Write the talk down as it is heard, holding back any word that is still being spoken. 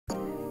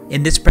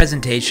In this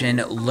presentation,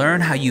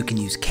 learn how you can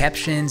use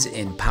captions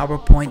in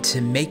PowerPoint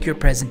to make your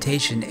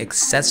presentation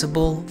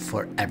accessible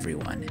for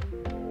everyone.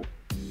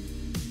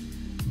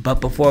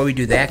 But before we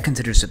do that,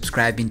 consider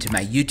subscribing to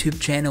my YouTube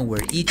channel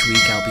where each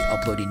week I'll be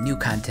uploading new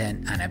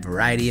content on a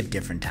variety of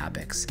different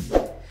topics.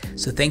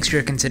 So thanks for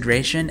your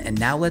consideration, and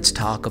now let's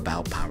talk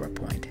about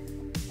PowerPoint.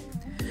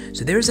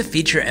 So there is a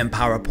feature in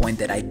PowerPoint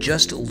that I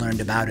just learned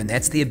about, and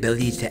that's the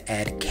ability to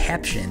add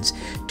captions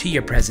to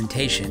your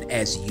presentation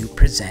as you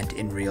present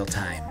in real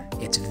time.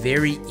 It's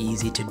very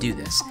easy to do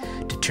this.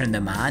 To turn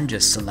them on,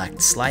 just select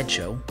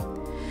Slideshow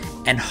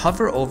and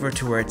hover over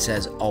to where it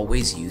says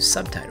Always Use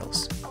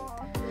Subtitles.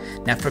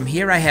 Now from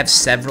here I have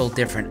several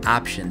different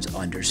options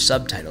under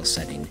subtitle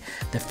setting.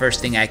 The first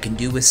thing I can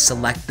do is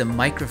select the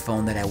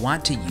microphone that I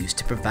want to use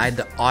to provide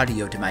the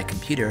audio to my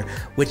computer,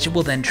 which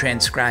will then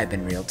transcribe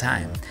in real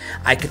time.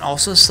 I can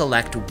also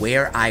select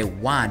where I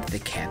want the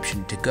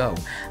caption to go.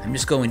 I'm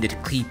just going to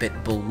keep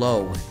it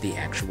below the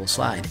actual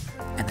slide.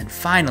 And then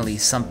finally,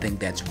 something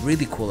that's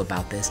really cool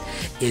about this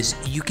is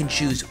you can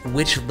choose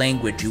which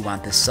language you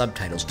want the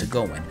subtitles to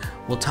go in.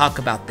 We'll talk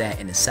about that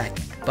in a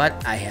second,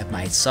 but I have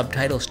my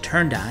subtitles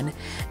turned on,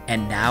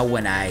 and now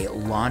when I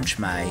launch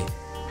my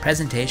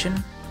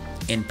presentation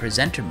in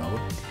presenter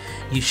mode,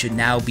 you should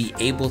now be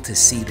able to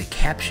see the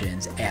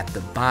captions at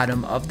the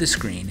bottom of the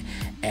screen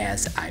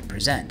as I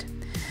present.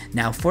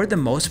 Now, for the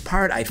most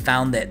part, I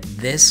found that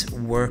this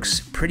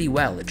works pretty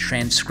well. It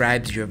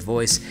transcribes your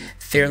voice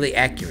fairly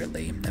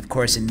accurately. Of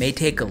course, it may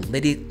take a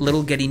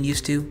little getting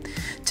used to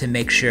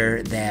make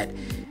sure that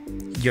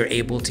you're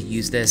able to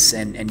use this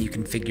and you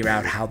can figure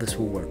out how this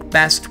will work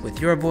best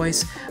with your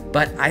voice,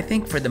 but I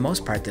think for the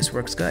most part, this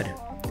works good.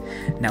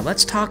 Now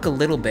let's talk a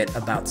little bit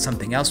about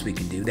something else we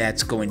can do.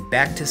 That's going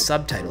back to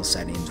subtitle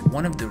settings.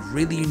 One of the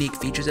really unique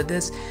features of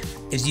this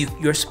is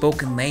your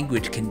spoken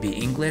language can be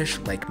English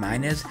like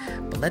mine is,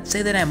 but let's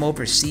say that I'm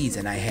overseas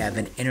and I have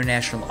an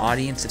international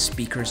audience of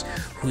speakers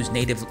whose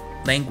native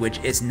language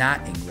is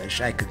not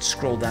English. I could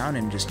scroll down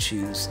and just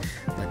choose,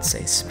 let's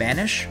say,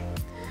 Spanish.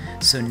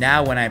 So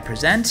now when I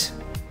present,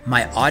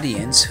 my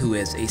audience, who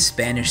is a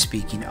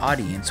Spanish-speaking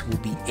audience, will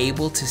be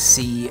able to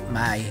see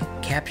my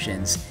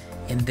captions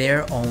in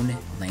their own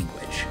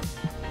language.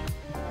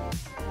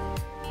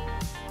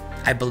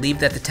 I believe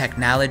that the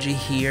technology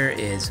here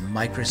is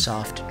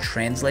Microsoft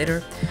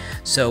Translator.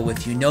 So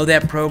if you know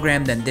that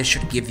program, then this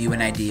should give you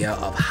an idea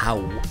of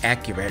how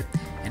accurate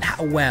and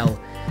how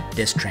well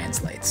this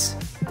translates.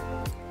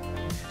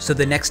 So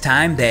the next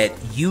time that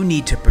you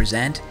need to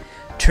present,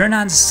 turn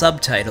on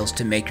subtitles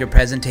to make your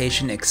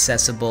presentation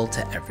accessible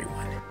to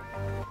everyone.